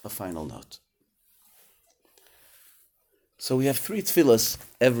 A final note. So we have 3 tefillas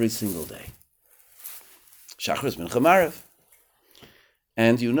every single day. Shachris, Mincha, Maariv.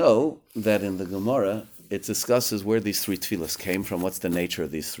 And you know that in the Gemara, it discusses where these 3 tefillas came from, what's the nature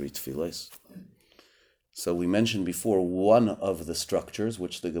of these 3 tefillas. So we mentioned before one of the structures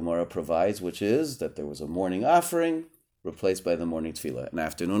which the Gemara provides, which is that there was a morning offering replaced by the morning tefillah, an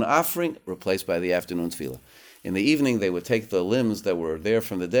afternoon offering replaced by the afternoon tefillah. In the evening, they would take the limbs that were there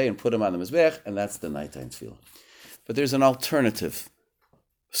from the day and put them on the mizbech, and that's the nighttime tefillah. But there's an alternative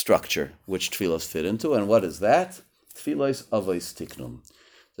structure which tefillas fit into, and what is that? Tefillas avos tiknum.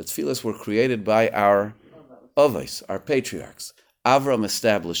 The tefillas were created by our avos, our patriarchs. Avram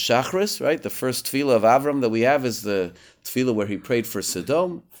established Shachris, right? The first tefillah of Avram that we have is the tefillah where he prayed for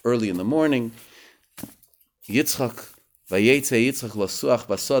Sodom early in the morning. Yitzchak, Vayetze Yitzchak lasuach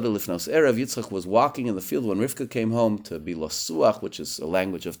basada lifnos erev. Yitzchak was walking in the field when Rivka came home to be lasuach, which is a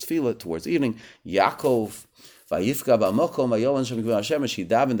language of tefillah, towards evening. Yaakov, Vayifka ba'mokom vayolan shem gvul hashemesh. He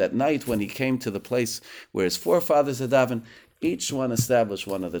davened that night when he came to the place where his forefathers had davened. Each one established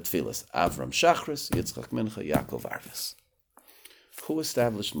one of the tefillahs. Avram Shachris, Yitzchak Mincha, Yaakov Arvis. Who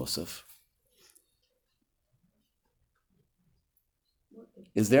established Musaf?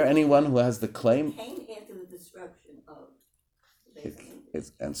 Is there anyone who has the claim? Came after the destruction of the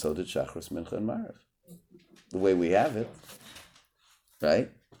And so did Shachris, Mincha, and Maariv. The way we have it,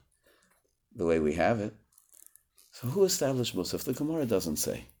 right? The way we have it. So who established Musaf? The Gemara doesn't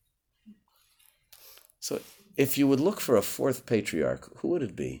say. So if you would look for a 4th patriarch, who would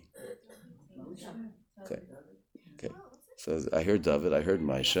it be? Okay. So I heard David, I heard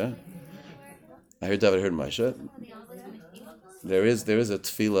Maisha. There is a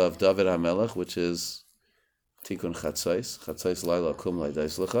tefillah of David HaMelech, which is Tikkun Chatzos Laila Kum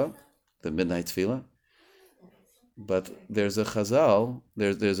Laydais the midnight tefillah. But there's a Chazal,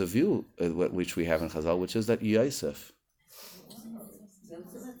 there's a view which we have in Chazal, which is that Yosef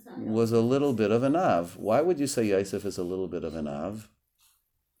was a little bit of an Av. Why would you say Yosef is a little bit of an Av?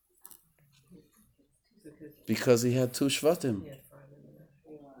 Because he had two Shvatim.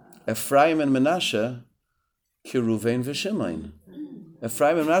 Ephraim and Menashe, Kiruvain v'Shimon.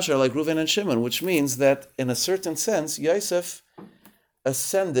 Ephraim and Menashe are like Reuven and Shimon, which means that in a certain sense, Yosef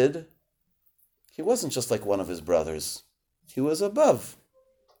ascended. He wasn't just like one of his brothers. He was above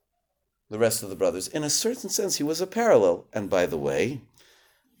the rest of the brothers. In a certain sense, he was a parallel. And by the way,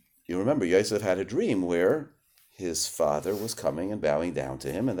 you remember Yosef had a dream where his father was coming and bowing down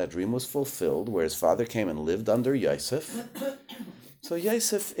to him, and that dream was fulfilled, where his father came and lived under Yosef. So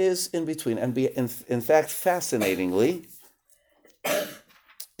Yosef is in between. And in fact, fascinatingly,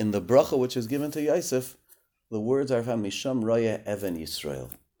 in the bracha which is given to Yosef, the words are found, Misham Raya Even Yisrael.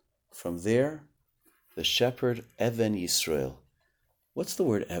 From there, the shepherd Even Yisrael. What's the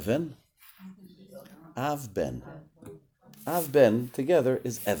word Even? Av Ben. Av Ben together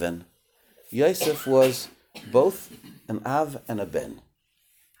is Even. Yosef was both an Av and a Ben.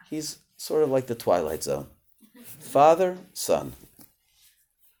 He's sort of like the Twilight Zone. Father, son.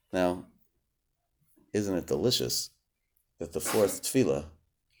 Now, isn't it delicious that the fourth tefillah,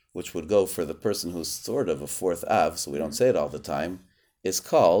 which would go for the person who's sort of a fourth Av, so we don't say it all the time, is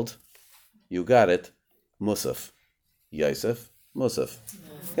called, you got it, Musaf. Yosef, Musaf.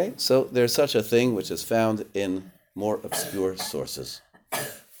 Okay, so there's such a thing which is found in more obscure sources.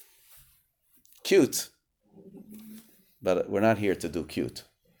 Cute, but we're not here to do cute.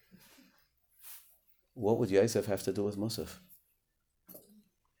 What would Yosef have to do with Musaf?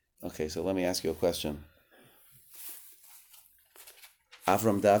 Okay, so let me ask you a question.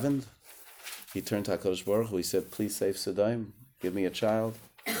 Avram davened. He turned to HaKadosh Baruch Hu. He said, please save Sodom. Give me a child.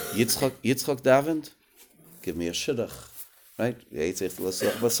 Yitzchak davened. Give me a shidduch. Right?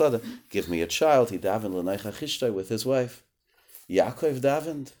 Give me a child. He davened l'neicha chishtai with his wife. Yaakov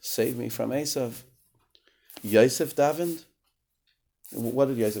davened. Save me from Esav. Yosef davened. What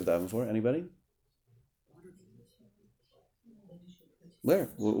did Yosef daven for? Anybody? Where?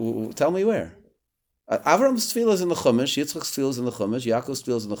 Tell me where. Avram's tefillah is in the Chumash, Yitzchak's tefillah is in the Chumash, Yaakov's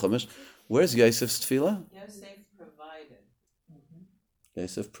tefillah is in the Chumash. Where's Yosef's tefillah? Yosef provided.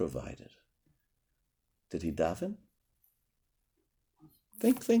 Yosef provided. Did he daven?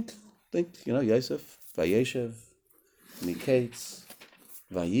 Think. You know, Yosef, Vayeshev, Miketz,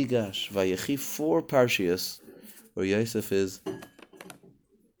 Vayigash, Vayechi, 4 parshias where Yosef is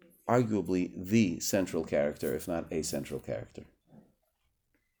arguably the central character, if not a central character.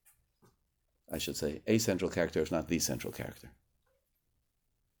 I should say, a central character, if not the central character.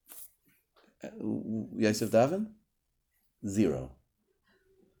 Yosef davened? Zero.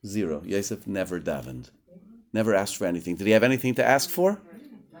 Yosef never davened. Never asked for anything. Did he have anything to ask for?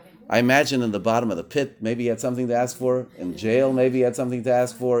 I imagine in the bottom of the pit, maybe he had something to ask for. In jail, maybe he had something to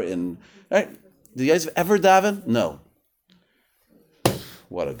ask for. Right? Did Yosef ever daven? No.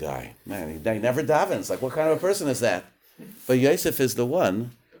 What a guy. Man, he never davens. Like, what kind of a person is that? But Yosef is the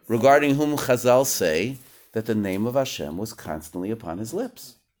one regarding whom Chazal say that the name of Hashem was constantly upon his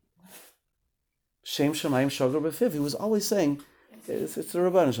lips. Shem Shamayim Shogar B'Fiv. He was always saying, it's the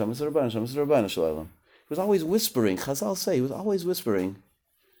Rabban Shalom, it's the Rabban Shalom, it's the Rabban Shalom. He was always whispering. Chazal say, he was always whispering,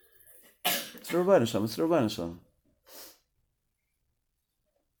 it's the Rabban Shalom, it's the Rabban Shalom.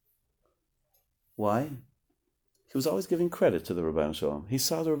 Why? He was always giving credit to the Rabban Shalom. He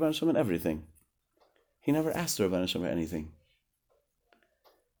saw the Rabban Shalom in everything. He never asked the Rabban Shalom anything.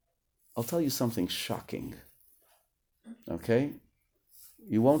 I'll tell you something shocking. Okay?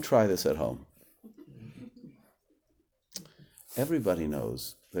 You won't try this at home. Everybody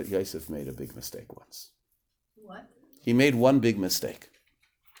knows that Yosef made a big mistake once. What? He made one big mistake.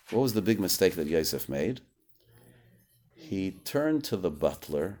 What was the big mistake that Yosef made? He turned to the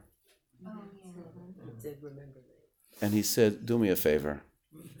butler and he said, do me a favor.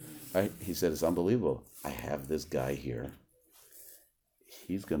 Right? He said, it's unbelievable. I have this guy here.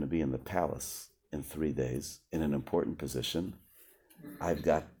 He's going to be in the palace in 3 days in an important position. I've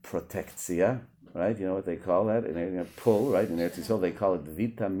got protectia, right? You know what they call that? In pull, right? In Eretz Yisrael, they call it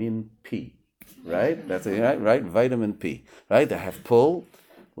vitamin P, right? That's it, right? Vitamin P, right? I have pull.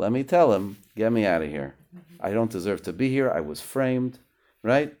 Let me tell him, get me out of here. I don't deserve to be here. I was framed,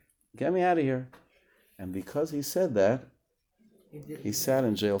 right? Get me out of here. And because he said that, he sat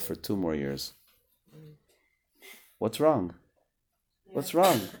in jail for 2 more years. What's wrong? What's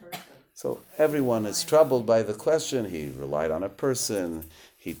wrong? So everyone is troubled by the question. He relied on a person.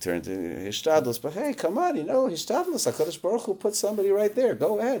 He turned to Hishtadlus. But hey, come on, Hishtadlus, HaKadosh Baruch Hu put somebody right there.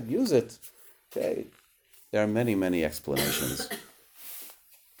 Go ahead, use it. Okay. There are many, many explanations.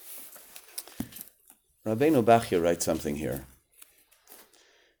 Rabbeinu Bachya writes something here.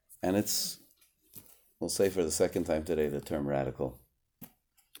 And we'll say for the second time today, the term radical.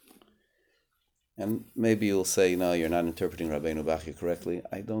 And maybe you'll say, no, you're not interpreting Rabbeinu Bachya correctly.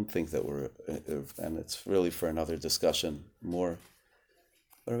 I don't think that and it's really for another discussion more.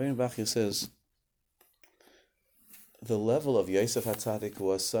 But Rabbeinu Bachya says, the level of Yosef HaTzadik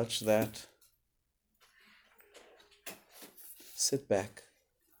was such that sit back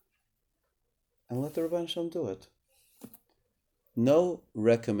and let the Rebbeinu Shalom do it. No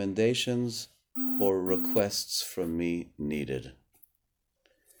recommendations or requests from me needed.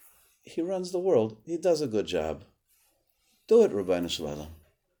 He runs the world. He does a good job. Do it, Rebbeinu Shalom.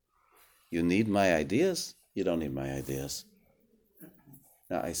 You need my ideas? You don't need my ideas.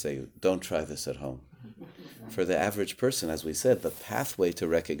 Now I say, don't try this at home. For the average person, as we said, the pathway to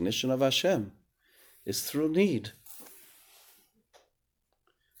recognition of Hashem is through need.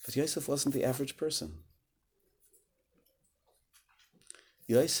 But Yosef wasn't the average person.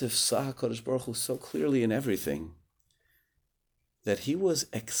 Yosef saw HaKadosh Baruch Hu so clearly in everything that he was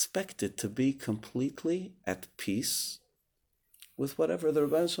expected to be completely at peace with whatever the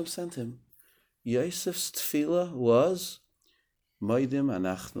Rebbeinu Shalom sent him. Yosef's tefillah was, Moedim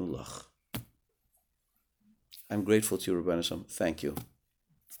anachnu lach. I'm grateful to you, Rebbeinu Shalom. Thank you.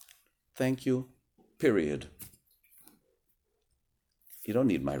 Thank you, period. You don't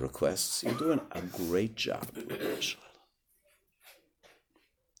need my requests. You're doing a great job, Rebbeinu Shalom.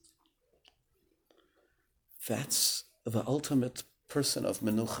 That's the ultimate person of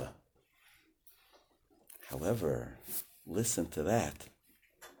menucha. However, listen to that.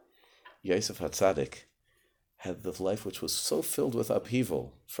 Yosef HaTzadik had the life which was so filled with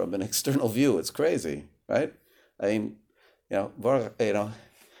upheaval from an external view. It's crazy, right? I mean, Baruch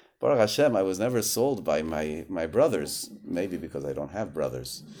Hashem, I was never sold by my brothers, maybe because I don't have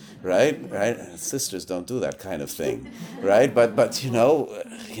brothers, right? Sisters don't do that kind of thing, right? But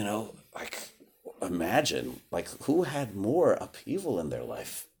like, imagine, like, who had more upheaval in their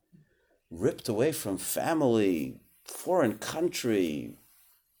life? Ripped away from family, foreign country,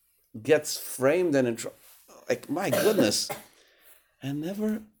 gets framed and in trouble. Like, my goodness. And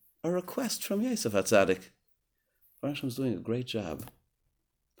never a request from Yosef HaTzadik. Baruch was doing a great job.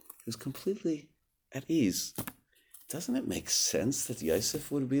 He was completely at ease. Doesn't it make sense that Yosef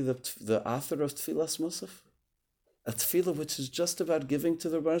would be the author of Tfilas Musaf? A tefillah which is just about giving to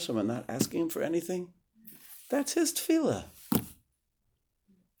the Rebbeinu Shalom and not asking him for anything? That's his tefillah.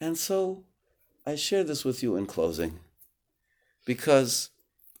 And so I share this with you in closing, because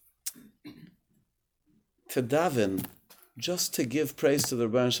to daven, just to give praise to the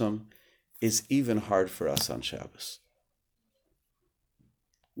Rebbeinu Shalom, is even hard for us on Shabbos.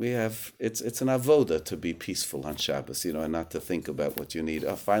 It's an avoda to be peaceful on Shabbos, and not to think about what you need.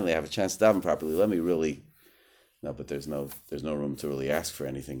 Oh, finally I have a chance to daven properly. Let me really. No, but there's no room to really ask for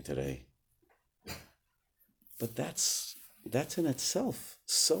anything today. But that's in itself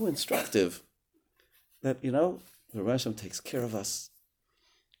so instructive that, the Rebbeinu Shalom takes care of us.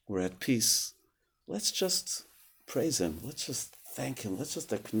 We're at peace. Let's just praise him. Let's just thank him. Let's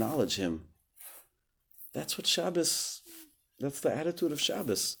just acknowledge him. That's what Shabbos, that's the attitude of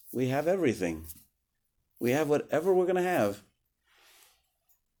Shabbos. We have everything. We have whatever we're going to have.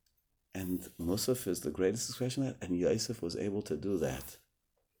 And Musaf is the greatest expression of that, and Yosef was able to do that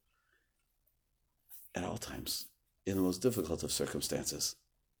at all times, in the most difficult of circumstances.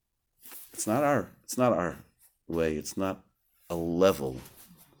 It's not our way, it's not a level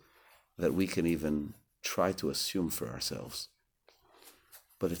that we can even try to assume for ourselves.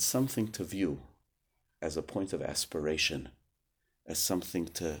 But it's something to view as a point of aspiration, as something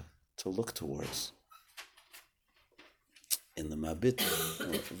to look towards. In the Mabit,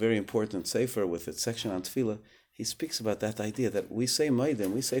 a very important sefer with its section on Tefillah, he speaks about that idea that we say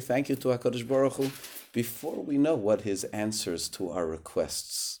Maidim, we say thank you to HaKadosh Baruch Hu before we know what his answers to our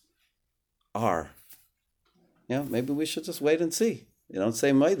requests are. Maybe we should just wait and see. You don't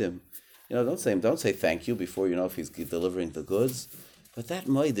say Maidim. Don't say thank you before you know if he's delivering the goods. But that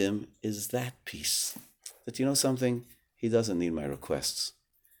Maidim is that peace. That something, he doesn't need my requests.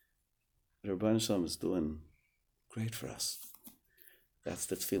 The Rebbeinu Shalom is doing great for us. That's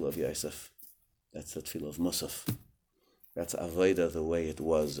the tefillah of Yosef. That's the tefillah of Musaf. That's Avodah the way it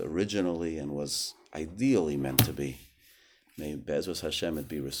was originally and was ideally meant to be. May Be'ezus Hashem it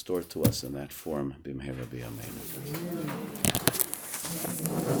be restored to us in that form. B'mehera b'yameinu.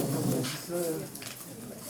 Israel.